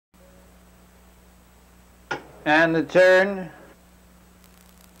And the turn.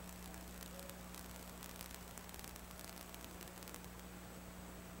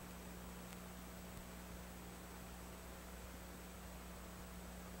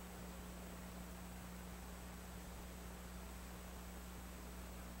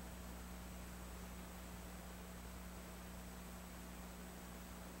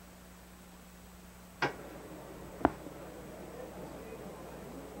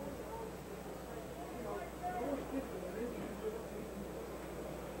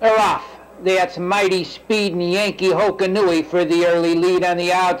 They're off. That's Mighty Speed and Yankee HOKONUI for the early lead on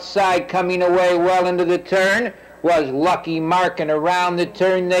the outside. Coming away well into the turn was Lucky Mark, and around the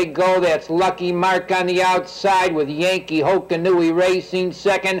turn they go. That's Lucky Mark on the outside with Yankee HOKONUI racing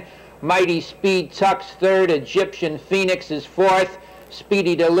second. Mighty Speed tucks third. Egyptian Phoenix is fourth.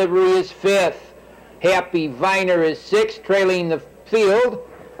 Speedy Delivery is fifth. Happy Viner is sixth, trailing the field.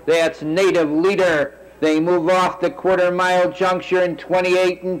 That's Native Leader. They move off the quarter-mile juncture in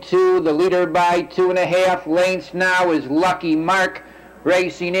 28 and 2. The leader by 2.5 lengths now is Lucky Mark.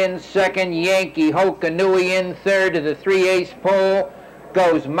 Racing in second, Yankee HOKONUI in third. To the 3/8 pole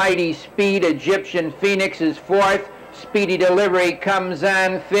goes Mighty Speed. Egyptian Phoenix is fourth. Speedy Delivery comes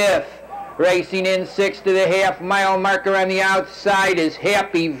on fifth. Racing in sixth to the half-mile marker on the outside is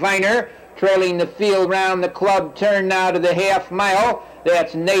Happy Viner. Trailing the field round the club turn now to the half-mile.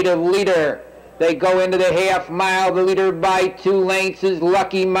 That's Native Leader. They go into the half-mile. The leader by 2 lengths is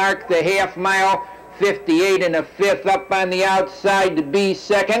Lucky Mark. The half-mile, 58 1/5 up on the outside to be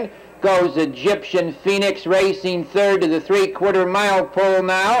second. Goes Egyptian Phoenix racing third to the 3/4 mile pole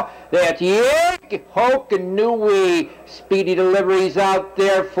now. That's Yankee HOKONUI. Speedy Delivery's out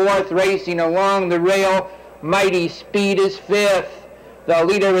there fourth, racing along the rail. Mighty Speed is fifth. The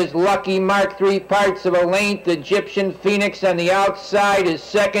leader is Lucky Mark, 3/4 of a length. Egyptian Phoenix on the outside is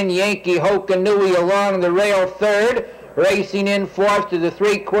second. Yankee HOKONUI along the rail third. Racing in fourth to the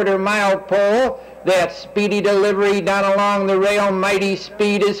 3/4 mile pole. That's Speedy Delivery down along the rail. Mighty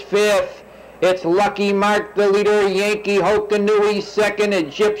Speed is fifth. It's Lucky Mark, the leader. Yankee HOKONUI second.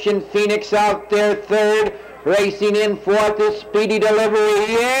 Egyptian Phoenix out there third. Racing in fourth is Speedy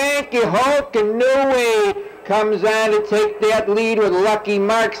Delivery. Yankee HOKONUI comes on to take that lead with Lucky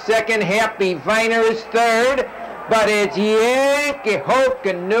Mark second. Happy Viner is third, but it's Yankee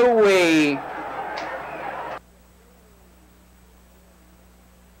HOKONUI.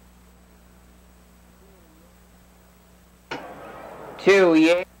 2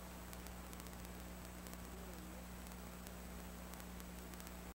 Yankee.